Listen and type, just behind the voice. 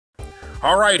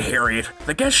Alright, Harriet,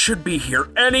 the guests should be here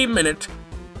any minute.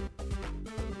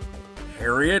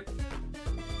 Harriet?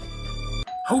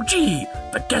 Oh gee,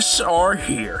 the guests are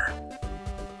here.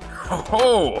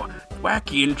 Ho,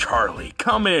 Wacky and Charlie,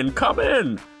 come in, come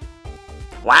in.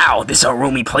 Wow, this a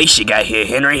roomy place you got here,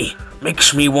 Henry.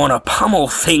 Makes me want to pummel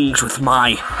things with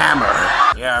my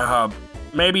hammer. Yeah,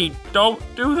 maybe don't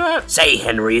do that? Say,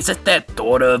 Henry, is it that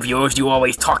daughter of yours you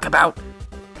always talk about?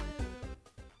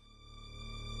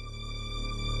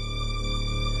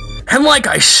 And like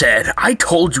I said, I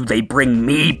told you they bring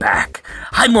me back.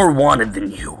 I'm more wanted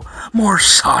than you. More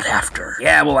sought after.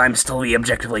 Yeah, well, I'm still the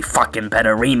objectively fucking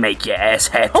better remake, you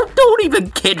asshat. Oh, don't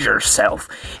even kid yourself.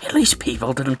 At least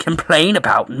people didn't complain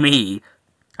about me.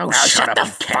 Oh, now shut the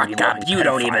fuck up. You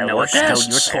don't even know what the hell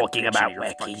you're talking about,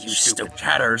 Wacky, you stupid.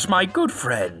 Chatter's my good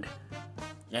friend.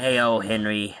 Hey, oh,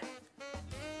 Henry.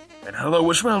 And hello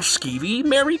as well, Skeevy.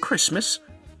 Merry Christmas.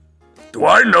 Do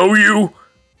I know you?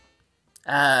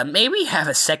 May we have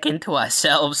a second to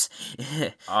ourselves?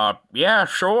 Yeah,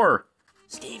 sure.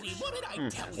 Stevie, what did I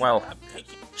tell you? Well,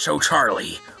 so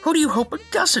Charlie, who do you hope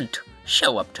doesn't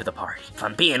show up to the party? If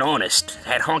I'm being honest,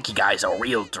 that honky guy's a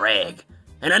real drag.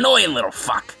 An annoying little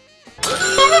fuck.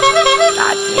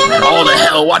 God damn it, all the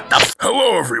hell, what the f—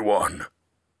 Hello, everyone.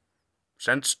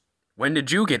 Since when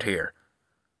did you get here?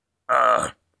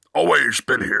 Always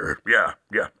been here.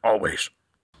 Yeah, always.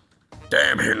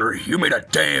 Damn, Henry, you made a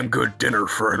damn good dinner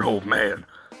for an old man.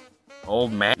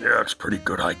 Old man? Yeah, it's pretty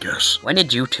good, I guess. When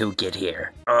did you two get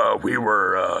here? We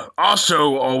were,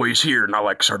 also always here, not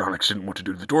like Sardonyx didn't want to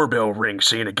do the doorbell ring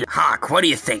scene again. Hawk, what do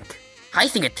you think? I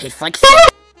think it tastes like shit.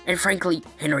 And frankly,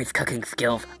 Henry's cooking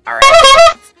skills are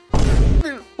ass.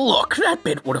 Look, that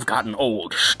bit would have gotten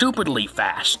old stupidly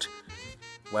fast.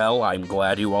 Well, I'm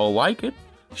glad you all like it.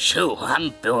 Shoo,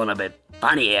 I'm feeling a bit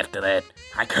funny after that.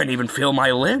 I couldn't even feel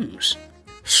my limbs.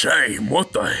 Same,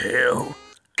 what the hell?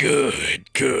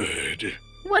 Good.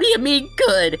 What do you mean,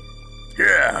 good?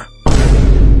 Yeah.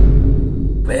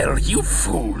 Well, you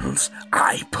fools,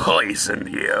 I poisoned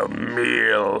your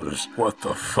meals. What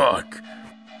the fuck?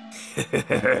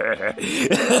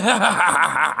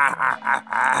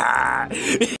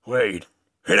 Wait,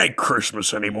 it ain't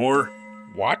Christmas anymore.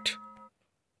 What?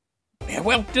 Yeah,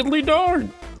 well, diddly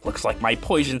darn. Looks like my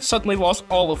poison suddenly lost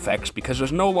all effects because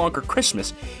there's no longer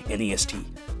Christmas in EST.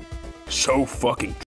 So fucking